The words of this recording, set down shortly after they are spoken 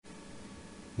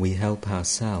we help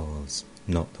ourselves,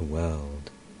 not the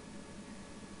world.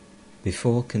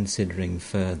 Before considering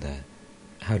further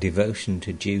how devotion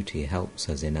to duty helps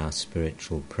us in our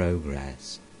spiritual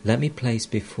progress, let me place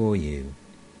before you,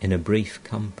 in a brief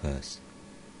compass,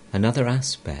 another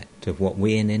aspect of what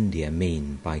we in India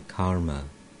mean by karma.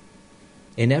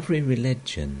 In every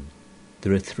religion,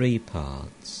 there are three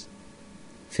parts: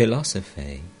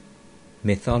 philosophy,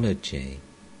 mythology,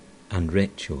 and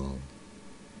ritual.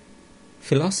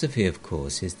 Philosophy, of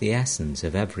course, is the essence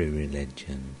of every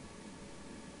religion.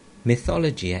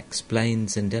 Mythology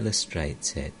explains and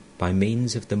illustrates it by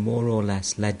means of the more or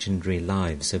less legendary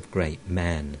lives of great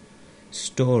men,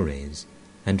 stories,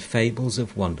 and fables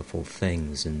of wonderful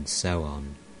things, and so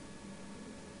on.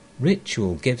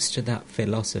 Ritual gives to that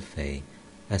philosophy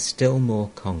a still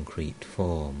more concrete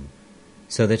form,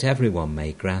 so that everyone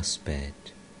may grasp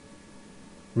it.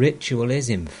 Ritual is,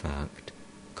 in fact,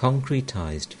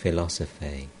 concretized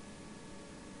philosophy.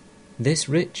 This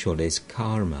ritual is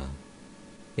karma.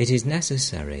 It is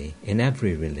necessary in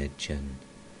every religion,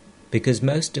 because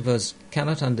most of us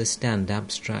cannot understand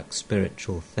abstract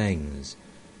spiritual things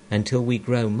until we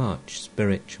grow much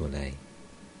spiritually.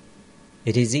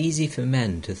 It is easy for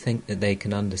men to think that they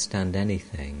can understand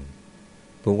anything,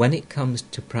 but when it comes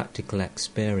to practical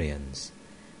experience,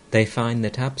 they find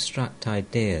that abstract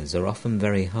ideas are often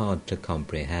very hard to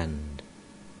comprehend.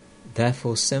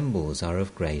 Therefore symbols are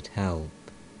of great help,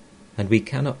 and we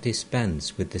cannot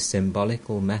dispense with the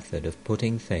symbolical method of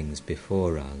putting things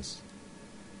before us.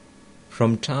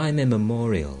 From time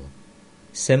immemorial,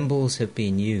 symbols have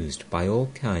been used by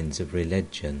all kinds of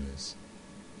religions.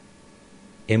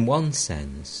 In one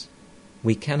sense,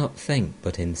 we cannot think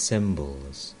but in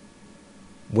symbols.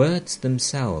 Words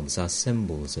themselves are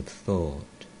symbols of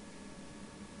thought.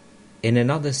 In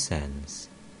another sense,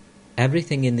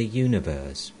 everything in the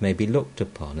universe may be looked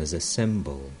upon as a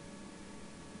symbol.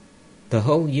 The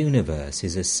whole universe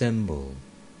is a symbol,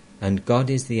 and God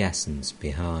is the essence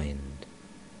behind.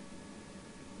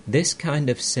 This kind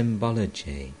of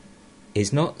symbology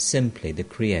is not simply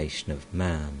the creation of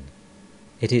man.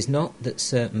 It is not that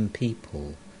certain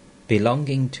people,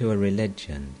 belonging to a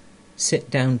religion,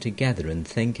 sit down together and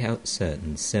think out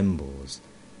certain symbols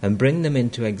and bring them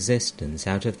into existence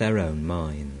out of their own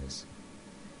minds.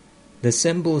 The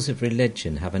symbols of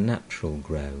religion have a natural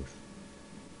growth.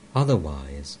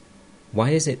 Otherwise, why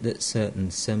is it that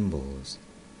certain symbols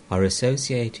are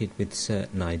associated with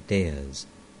certain ideas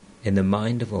in the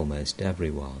mind of almost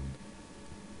everyone?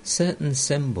 Certain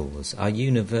symbols are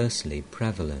universally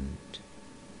prevalent.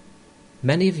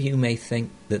 Many of you may think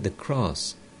that the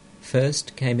cross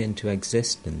first came into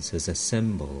existence as a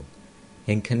symbol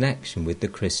in connection with the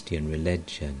Christian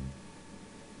religion.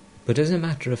 But as a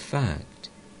matter of fact,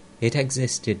 it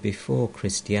existed before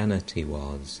Christianity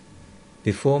was,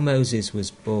 before Moses was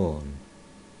born,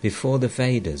 before the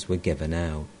Vedas were given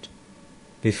out,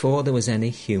 before there was any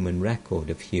human record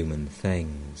of human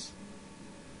things.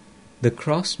 The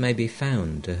cross may be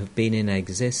found to have been in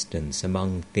existence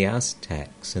among the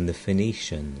Aztecs and the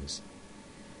Phoenicians.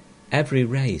 Every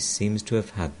race seems to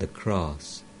have had the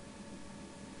cross.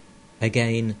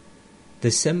 Again,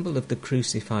 the symbol of the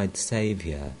crucified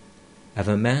Saviour, of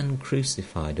a man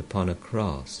crucified upon a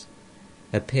cross,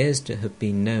 appears to have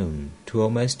been known to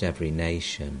almost every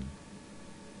nation.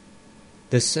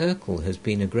 The circle has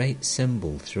been a great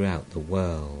symbol throughout the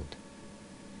world.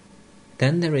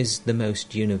 Then there is the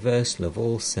most universal of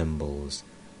all symbols,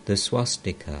 the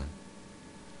swastika.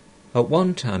 At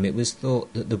one time it was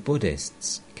thought that the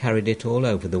Buddhists carried it all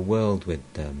over the world with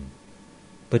them,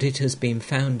 but it has been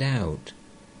found out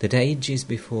that ages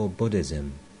before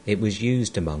Buddhism it was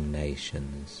used among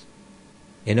nations.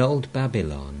 In old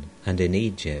Babylon and in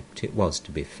Egypt it was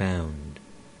to be found.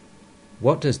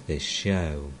 What does this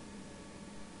show?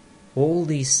 All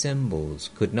these symbols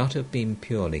could not have been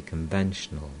purely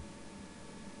conventional.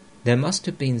 There must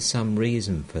have been some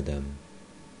reason for them,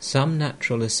 some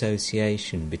natural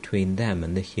association between them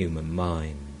and the human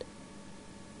mind.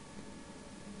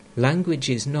 Language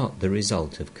is not the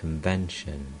result of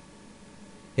convention.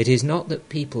 It is not that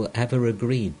people ever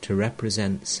agreed to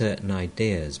represent certain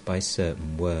ideas by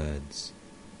certain words.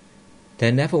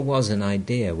 There never was an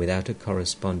idea without a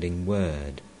corresponding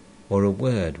word, or a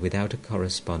word without a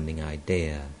corresponding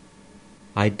idea.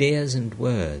 Ideas and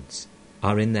words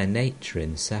are in their nature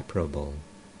inseparable.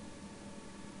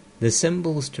 The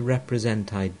symbols to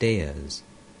represent ideas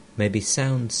may be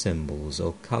sound symbols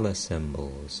or colour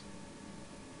symbols.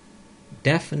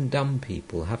 Deaf and dumb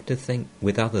people have to think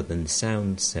with other than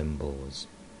sound symbols.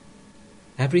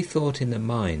 Every thought in the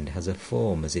mind has a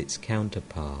form as its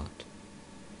counterpart.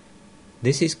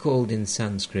 This is called in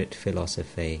Sanskrit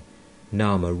philosophy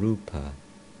nama rupa,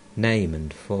 name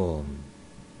and form.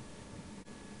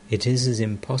 It is as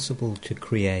impossible to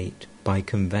create by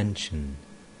convention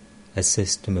a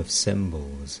system of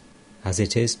symbols as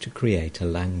it is to create a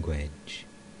language.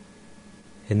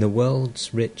 In the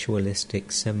world's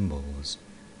ritualistic symbols,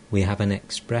 we have an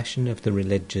expression of the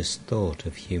religious thought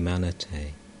of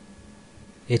humanity.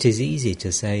 It is easy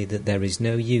to say that there is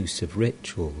no use of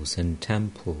rituals and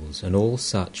temples and all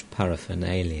such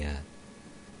paraphernalia.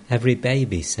 Every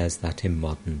baby says that in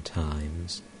modern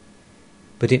times.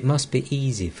 But it must be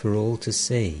easy for all to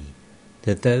see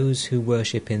that those who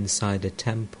worship inside a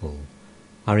temple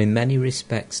are in many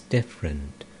respects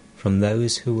different from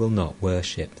those who will not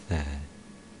worship there.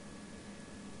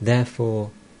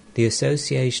 Therefore, the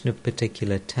association of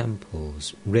particular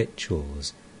temples,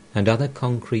 rituals, and other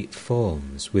concrete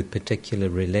forms with particular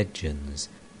religions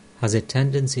has a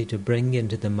tendency to bring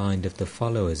into the mind of the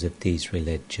followers of these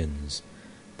religions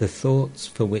the thoughts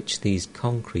for which these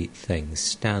concrete things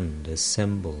stand as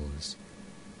symbols,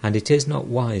 and it is not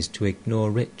wise to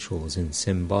ignore rituals and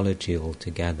symbology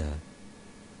altogether.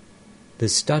 The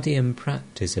study and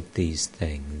practice of these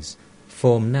things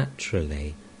form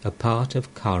naturally a part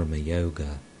of karma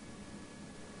yoga.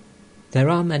 There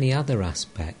are many other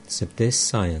aspects of this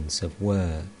science of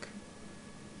work.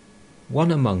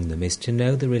 One among them is to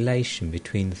know the relation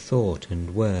between thought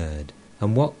and word,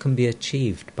 and what can be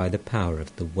achieved by the power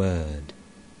of the word.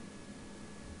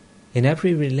 In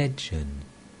every religion,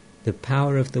 the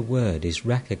power of the word is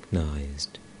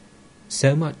recognized,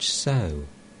 so much so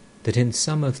that in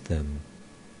some of them,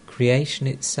 creation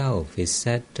itself is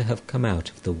said to have come out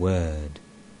of the word.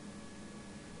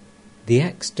 The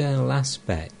external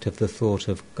aspect of the thought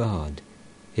of God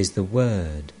is the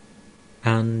Word,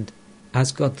 and,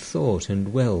 as God thought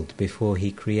and willed before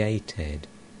He created,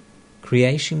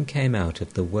 creation came out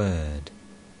of the Word.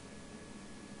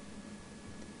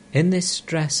 In this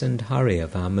stress and hurry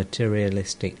of our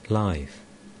materialistic life,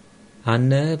 our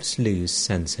nerves lose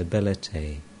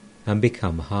sensibility and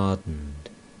become hardened.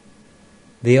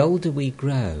 The older we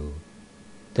grow,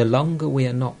 the longer we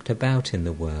are knocked about in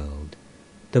the world,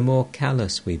 the more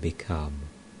callous we become,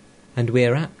 and we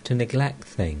are apt to neglect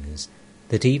things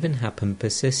that even happen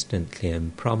persistently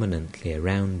and prominently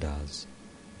around us.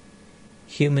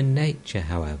 Human nature,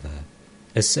 however,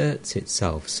 asserts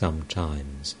itself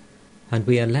sometimes, and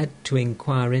we are led to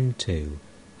inquire into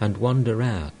and wonder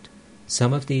at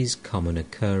some of these common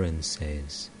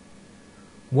occurrences.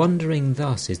 Wondering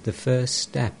thus is the first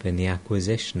step in the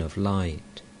acquisition of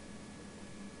light.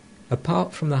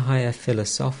 Apart from the higher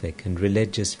philosophic and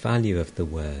religious value of the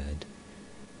word,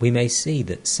 we may see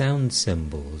that sound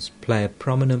symbols play a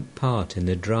prominent part in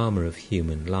the drama of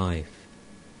human life.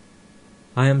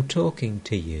 I am talking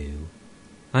to you.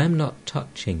 I am not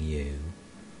touching you.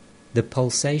 The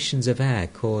pulsations of air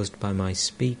caused by my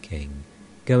speaking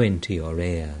go into your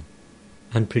ear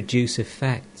and produce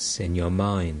effects in your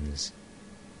minds.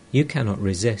 You cannot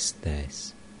resist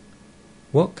this.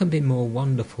 What can be more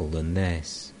wonderful than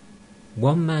this?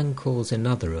 One man calls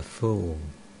another a fool,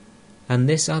 and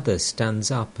this other stands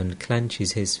up and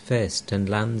clenches his fist and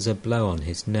lands a blow on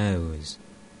his nose.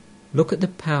 Look at the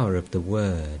power of the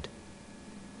word.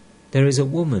 There is a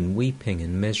woman weeping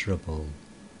and miserable.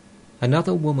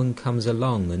 Another woman comes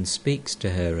along and speaks to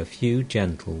her a few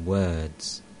gentle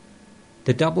words.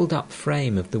 The doubled-up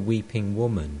frame of the weeping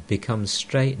woman becomes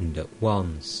straightened at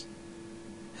once.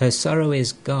 Her sorrow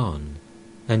is gone,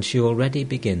 and she already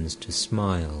begins to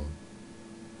smile.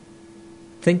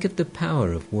 Think of the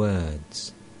power of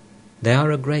words. They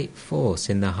are a great force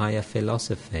in the higher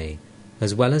philosophy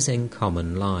as well as in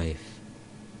common life.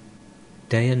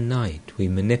 Day and night we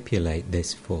manipulate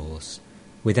this force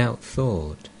without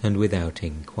thought and without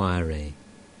inquiry.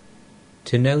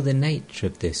 To know the nature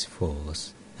of this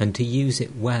force and to use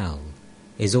it well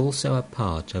is also a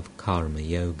part of karma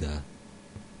yoga.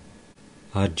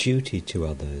 Our duty to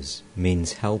others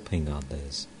means helping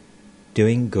others,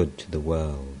 doing good to the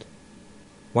world.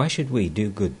 Why should we do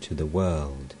good to the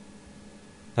world?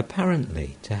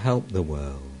 Apparently to help the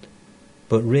world,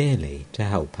 but really to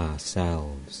help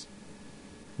ourselves.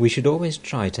 We should always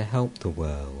try to help the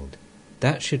world.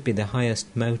 That should be the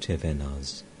highest motive in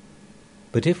us.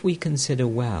 But if we consider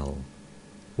well,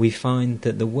 we find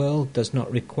that the world does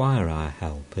not require our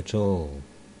help at all.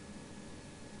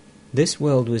 This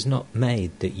world was not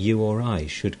made that you or I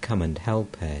should come and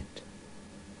help it.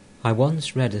 I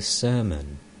once read a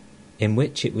sermon in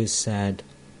which it was said,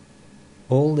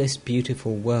 "All this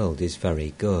beautiful world is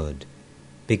very good,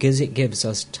 because it gives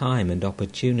us time and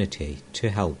opportunity to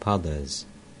help others."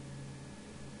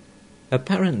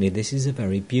 Apparently this is a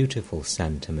very beautiful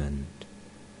sentiment.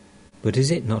 But is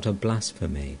it not a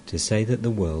blasphemy to say that the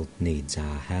world needs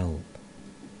our help?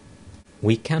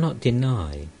 We cannot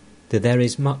deny that there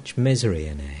is much misery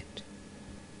in it.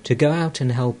 To go out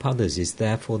and help others is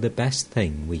therefore the best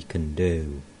thing we can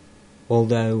do,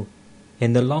 although,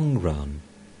 in the long run,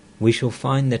 we shall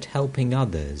find that helping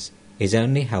others is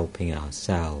only helping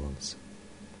ourselves.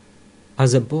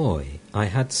 As a boy, I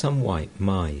had some white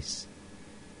mice.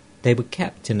 They were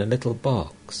kept in a little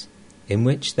box in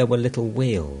which there were little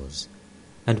wheels,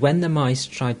 and when the mice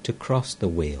tried to cross the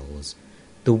wheels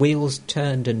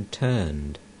turned and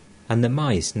turned, and the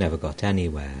mice never got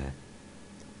anywhere.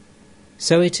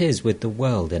 So it is with the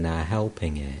world and our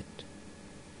helping it.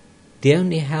 The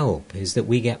only help is that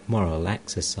we get moral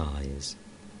exercise.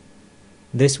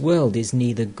 This world is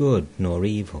neither good nor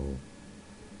evil.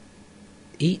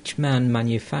 Each man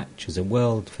manufactures a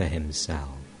world for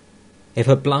himself. If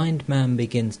a blind man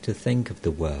begins to think of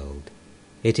the world,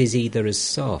 it is either as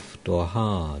soft or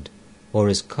hard, or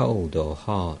as cold or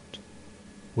hot.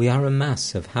 We are a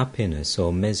mass of happiness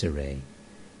or misery.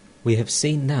 We have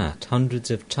seen that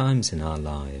hundreds of times in our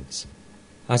lives.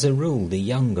 As a rule, the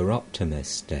young are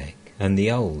optimistic and the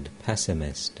old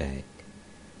pessimistic.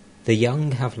 The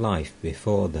young have life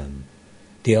before them.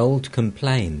 The old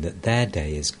complain that their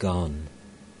day is gone.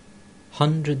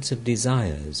 Hundreds of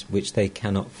desires which they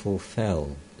cannot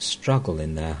fulfill struggle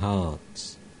in their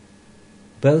hearts.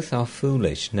 Both are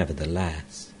foolish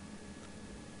nevertheless.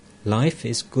 Life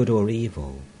is good or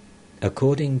evil,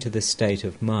 according to the state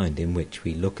of mind in which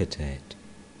we look at it.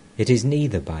 It is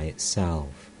neither by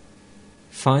itself.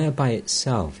 Fire by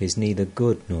itself is neither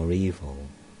good nor evil.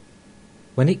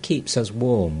 When it keeps us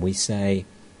warm, we say,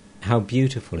 "How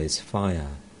beautiful is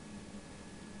fire."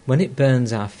 When it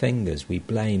burns our fingers, we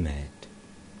blame it.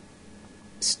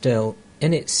 Still,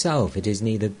 in itself it is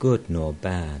neither good nor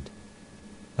bad.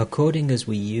 According as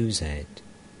we use it,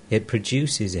 it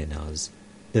produces in us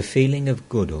the feeling of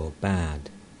good or bad.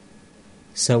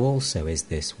 So also is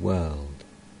this world.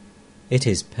 It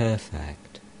is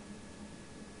perfect.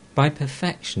 By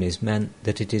perfection is meant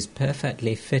that it is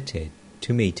perfectly fitted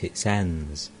to meet its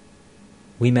ends.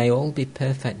 We may all be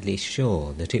perfectly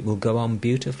sure that it will go on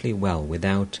beautifully well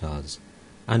without us,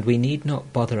 and we need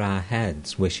not bother our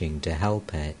heads wishing to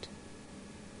help it.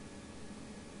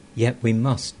 Yet we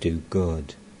must do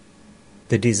good.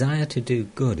 The desire to do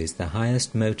good is the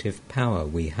highest motive power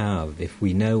we have if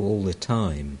we know all the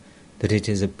time that it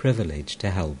is a privilege to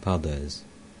help others.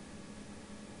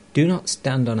 Do not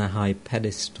stand on a high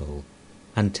pedestal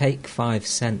and take 5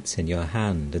 cents in your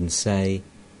hand and say,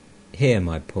 "Here,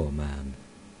 my poor man."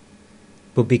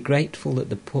 But be grateful that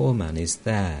the poor man is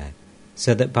there,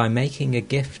 so that by making a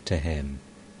gift to him,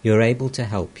 you are able to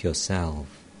help yourself.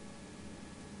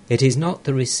 It is not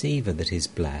the receiver that is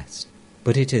blessed,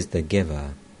 but it is the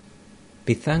giver.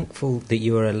 Be thankful that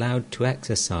you are allowed to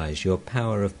exercise your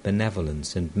power of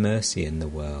benevolence and mercy in the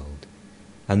world,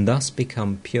 and thus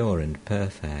become pure and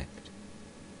perfect.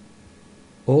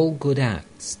 All good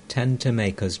acts tend to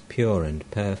make us pure and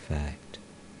perfect.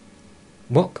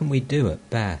 What can we do at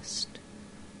best?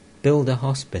 Build a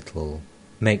hospital,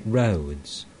 make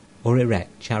roads, or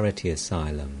erect charity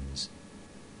asylums.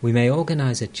 We may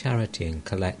organize a charity and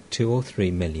collect $2 or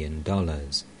 $3 million.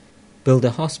 Build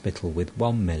a hospital with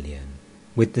 1 million.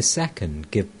 With the second,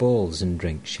 give balls and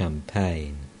drink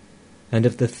champagne. And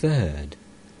of the third,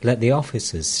 let the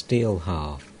officers steal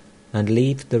half, and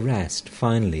leave the rest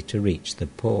finally to reach the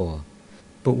poor.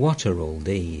 But what are all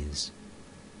these?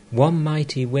 One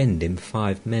mighty wind in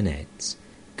 5 minutes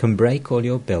can break all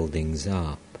your buildings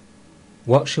up.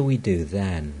 What shall we do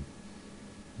then?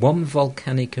 One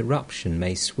volcanic eruption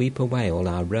may sweep away all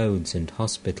our roads and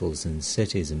hospitals and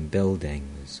cities and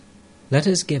buildings. Let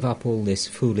us give up all this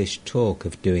foolish talk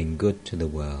of doing good to the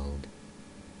world.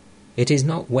 It is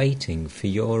not waiting for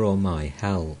your or my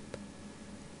help.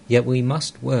 Yet we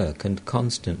must work and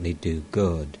constantly do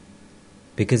good,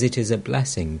 because it is a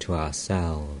blessing to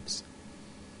ourselves.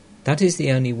 That is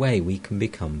the only way we can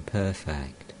become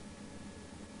perfect.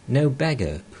 No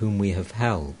beggar whom we have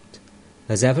helped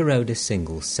has ever owed a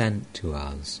single cent to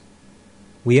us.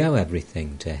 We owe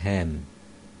everything to him,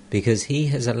 because he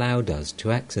has allowed us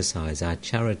to exercise our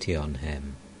charity on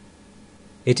him.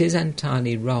 It is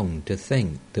entirely wrong to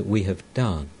think that we have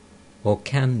done, or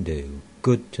can do,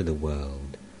 good to the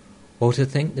world, or to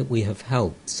think that we have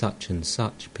helped such and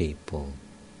such people.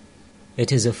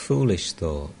 It is a foolish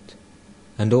thought,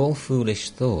 and all foolish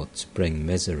thoughts bring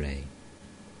misery.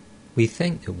 We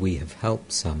think that we have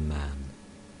helped some man,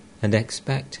 and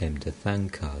expect him to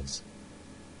thank us,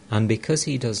 and because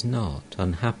he does not,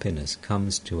 unhappiness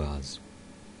comes to us.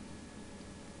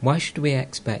 Why should we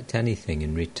expect anything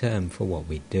in return for what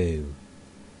we do?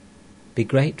 Be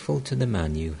grateful to the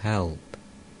man you help.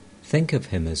 Think of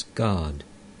him as God.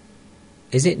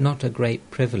 Is it not a great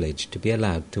privilege to be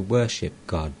allowed to worship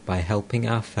God by helping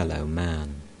our fellow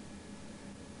man?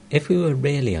 If we were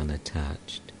really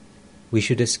unattached, we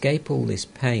should escape all this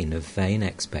pain of vain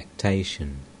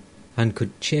expectation and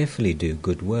could cheerfully do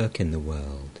good work in the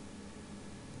world.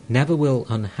 Never will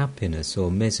unhappiness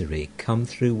or misery come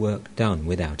through work done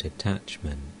without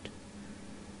attachment.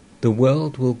 The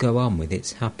world will go on with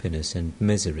its happiness and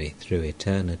misery through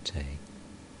eternity.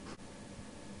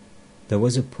 There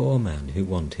was a poor man who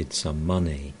wanted some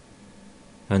money,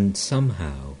 and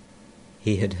somehow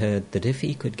he had heard that if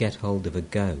he could get hold of a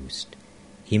ghost,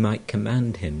 he might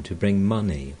command him to bring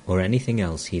money or anything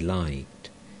else he liked.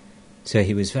 So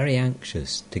he was very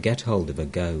anxious to get hold of a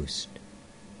ghost.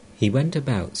 He went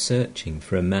about searching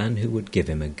for a man who would give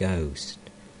him a ghost,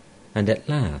 and at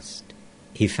last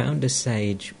he found a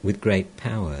sage with great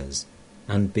powers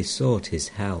and besought his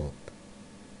help.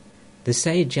 The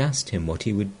sage asked him what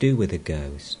he would do with a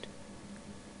ghost.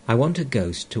 "I want a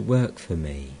ghost to work for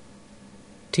me.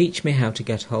 Teach me how to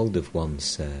get hold of one,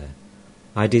 sir.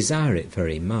 I desire it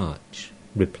very much,"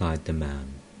 replied the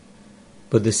man.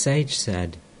 But the sage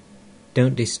said,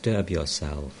 "Don't disturb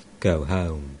yourself, go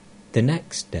home." The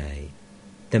next day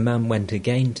the man went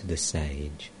again to the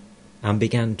sage and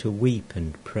began to weep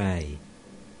and pray.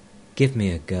 "Give me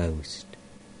a ghost.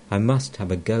 I must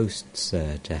have a ghost,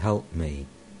 sir, to help me."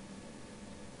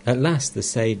 At last the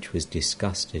sage was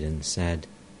disgusted and said,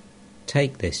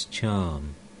 "Take this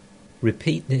charm.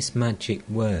 Repeat this magic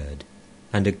word,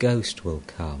 and a ghost will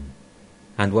come,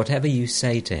 and whatever you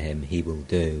say to him he will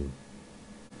do.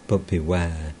 But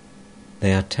beware,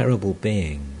 they are terrible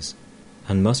beings,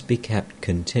 and must be kept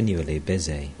continually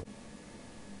busy.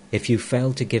 If you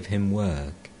fail to give him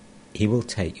work, he will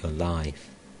take your life."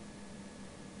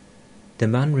 The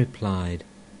man replied,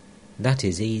 "That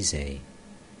is easy.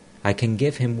 I can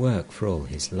give him work for all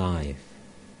his life."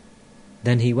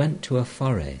 Then he went to a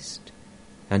forest,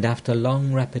 and after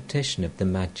long repetition of the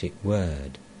magic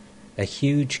word, a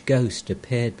huge ghost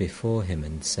appeared before him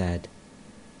and said,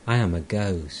 "I am a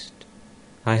ghost.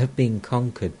 I have been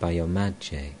conquered by your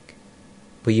magic,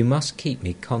 but you must keep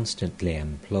me constantly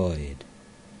employed.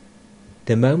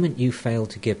 The moment you fail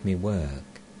to give me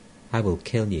work, I will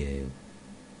kill you."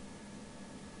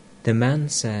 The man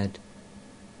said,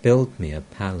 "Build me a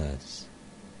palace."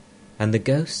 And the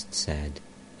ghost said,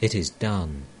 "It is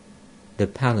done. The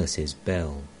palace is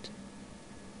built."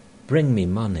 "Bring me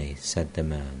money," said the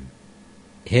man.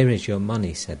 "Here is your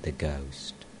money," said the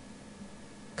ghost.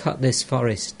 "Cut this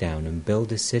forest down and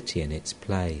build a city in its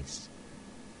place."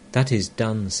 "That is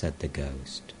done," said the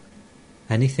ghost.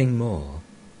 "Anything more?"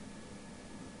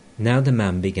 Now the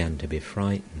man began to be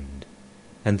frightened,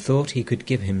 and thought he could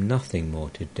give him nothing more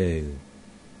to do.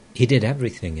 He did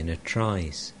everything in a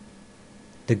trice.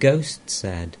 The ghost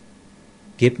said,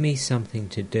 "Give me something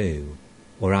to do,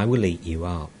 or I will eat you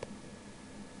up."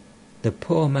 The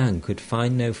poor man could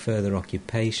find no further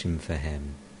occupation for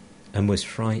him, and was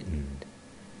frightened.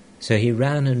 So he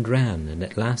ran and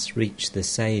at last reached the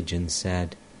sage and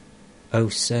said, "O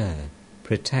sir,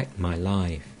 protect my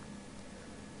life."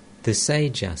 The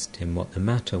sage asked him what the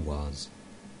matter was,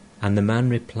 and the man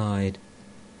replied,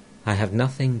 "I have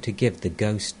nothing to give the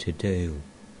ghost to do.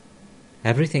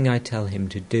 Everything I tell him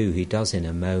to do he does in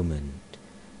a moment,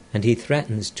 and he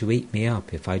threatens to eat me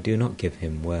up if I do not give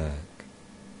him work."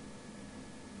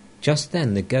 Just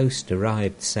then the ghost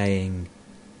arrived, saying,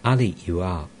 "I'll eat you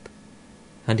up,"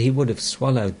 and he would have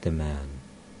swallowed the man.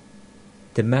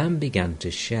 The man began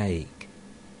to shake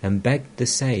and begged the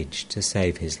sage to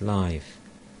save his life.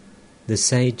 The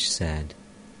sage said,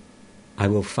 "I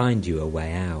will find you a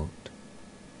way out.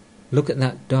 Look at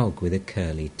that dog with a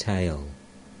curly tail.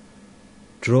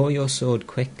 Draw your sword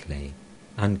quickly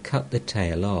and cut the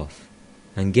tail off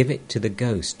and give it to the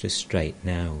ghost to straighten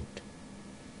out."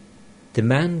 The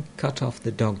man cut off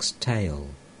the dog's tail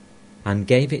and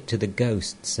gave it to the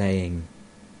ghost, saying,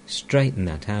 "Straighten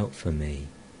that out for me."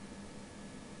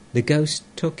 The ghost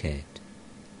took it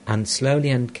and slowly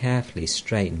and carefully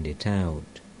straightened it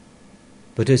out.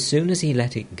 But as soon as he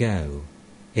let it go,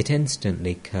 it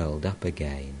instantly curled up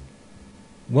again.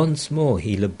 Once more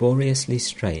he laboriously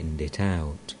straightened it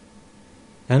out,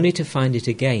 only to find it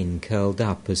again curled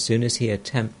up as soon as he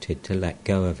attempted to let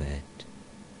go of it.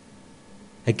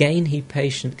 Again he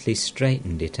patiently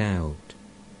straightened it out,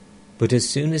 but as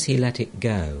soon as he let it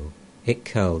go, it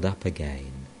curled up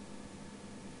again.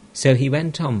 So he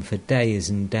went on for days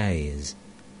and days,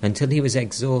 until he was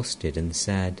exhausted and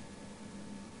said,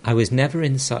 "I was never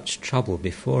in such trouble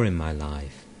before in my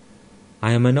life.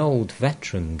 I am an old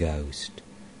veteran ghost,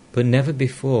 but never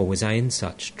before was I in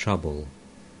such trouble.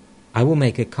 I will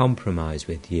make a compromise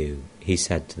with you, he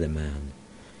said to the man.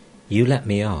 You let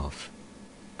me off,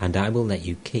 and I will let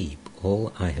you keep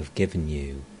all I have given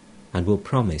you, and will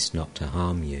promise not to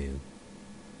harm you.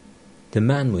 The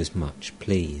man was much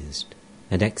pleased,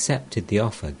 and accepted the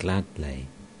offer gladly.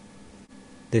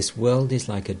 This world is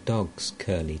like a dog's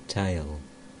curly tail,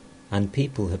 and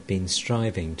people have been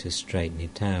striving to straighten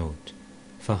it out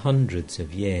for hundreds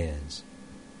of years,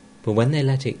 but when they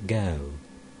let it go,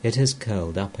 it has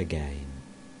curled up again.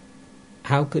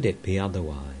 How could it be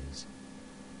otherwise?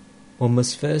 One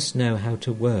must first know how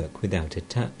to work without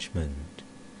attachment.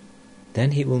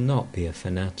 Then he will not be a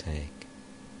fanatic.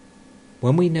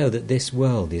 When we know that this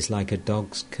world is like a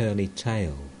dog's curly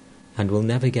tail and will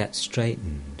never get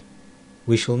straightened,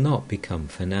 we shall not become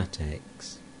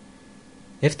fanatics.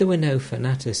 If there were no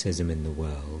fanaticism in the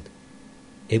world,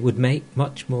 it would make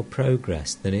much more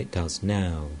progress than it does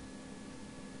now.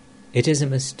 It is a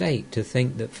mistake to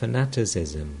think that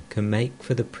fanaticism can make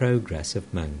for the progress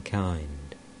of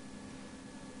mankind.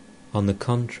 On the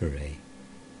contrary,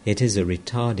 it is a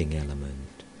retarding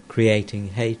element, creating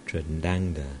hatred and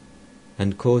anger,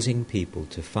 and causing people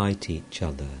to fight each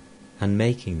other and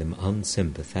making them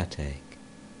unsympathetic.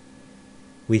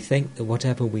 We think that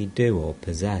whatever we do or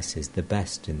possess is the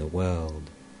best in the world,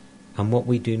 and what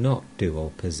we do not do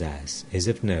or possess is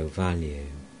of no value.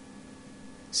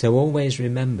 So always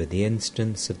remember the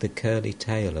instance of the curly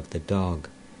tail of the dog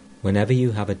whenever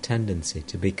you have a tendency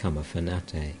to become a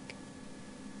fanatic.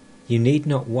 You need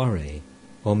not worry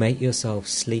or make yourself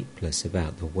sleepless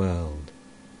about the world.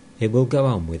 It will go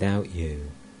on without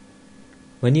you.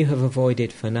 When you have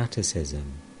avoided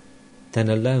fanaticism, then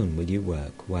alone will you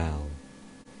work well.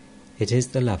 It is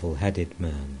the level-headed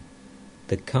man,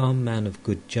 the calm man of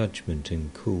good judgment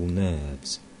and cool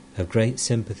nerves, of great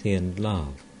sympathy and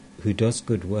love, who does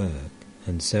good work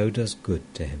and so does good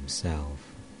to himself.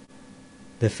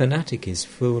 The fanatic is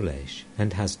foolish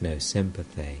and has no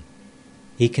sympathy.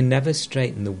 He can never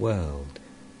straighten the world,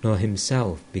 nor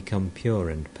himself become pure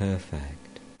and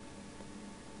perfect.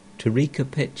 To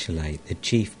recapitulate the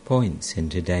chief points in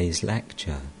today's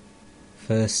lecture,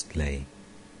 firstly,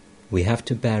 we have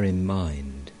to bear in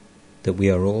mind that we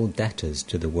are all debtors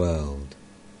to the world,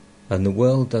 and the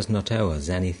world does not owe us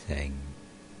anything.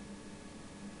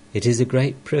 It is a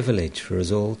great privilege for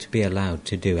us all to be allowed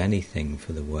to do anything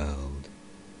for the world.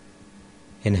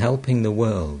 In helping the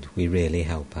world, we really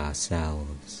help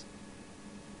ourselves.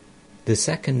 The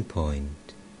second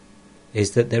point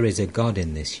is that there is a God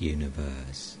in this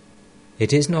universe.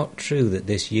 It is not true that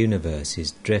this universe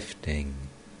is drifting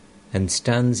and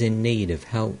stands in need of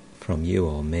help from you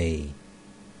or me.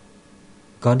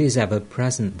 God is ever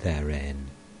present therein.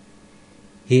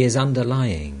 He is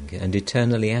underlying and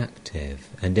eternally active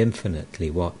and infinitely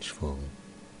watchful.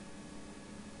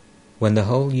 When the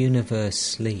whole universe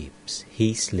sleeps,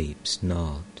 he sleeps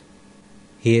not.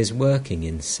 He is working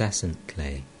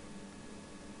incessantly.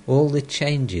 All the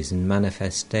changes and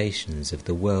manifestations of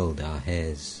the world are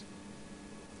his.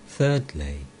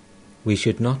 Thirdly, we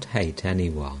should not hate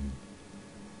anyone.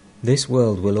 This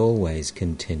world will always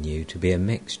continue to be a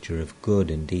mixture of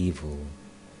good and evil.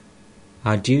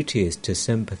 Our duty is to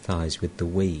sympathize with the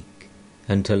weak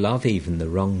and to love even the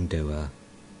wrongdoer.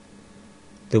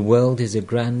 The world is a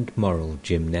grand moral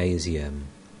gymnasium,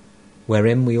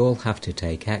 wherein we all have to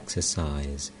take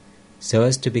exercise so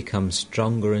as to become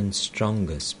stronger and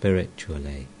stronger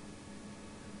spiritually.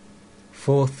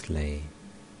 Fourthly,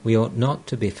 we ought not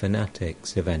to be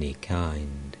fanatics of any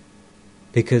kind,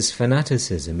 because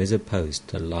fanaticism is opposed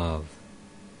to love.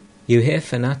 You hear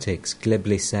fanatics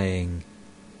glibly saying,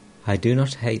 "I do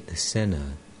not hate the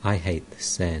sinner, I hate the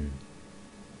sin."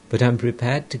 But I'm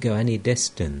prepared to go any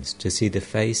distance to see the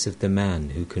face of the man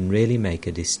who can really make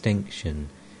a distinction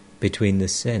between the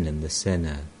sin and the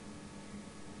sinner.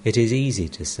 It is easy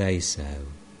to say so.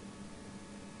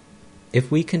 If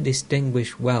we can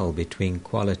distinguish well between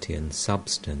quality and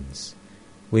substance,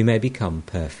 we may become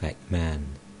perfect men.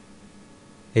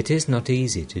 It is not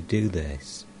easy to do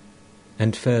this,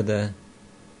 and further,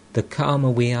 the calmer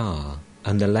we are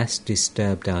and the less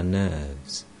disturbed our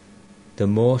nerves, the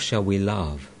more shall we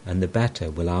love and the better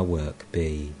will our work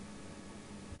be.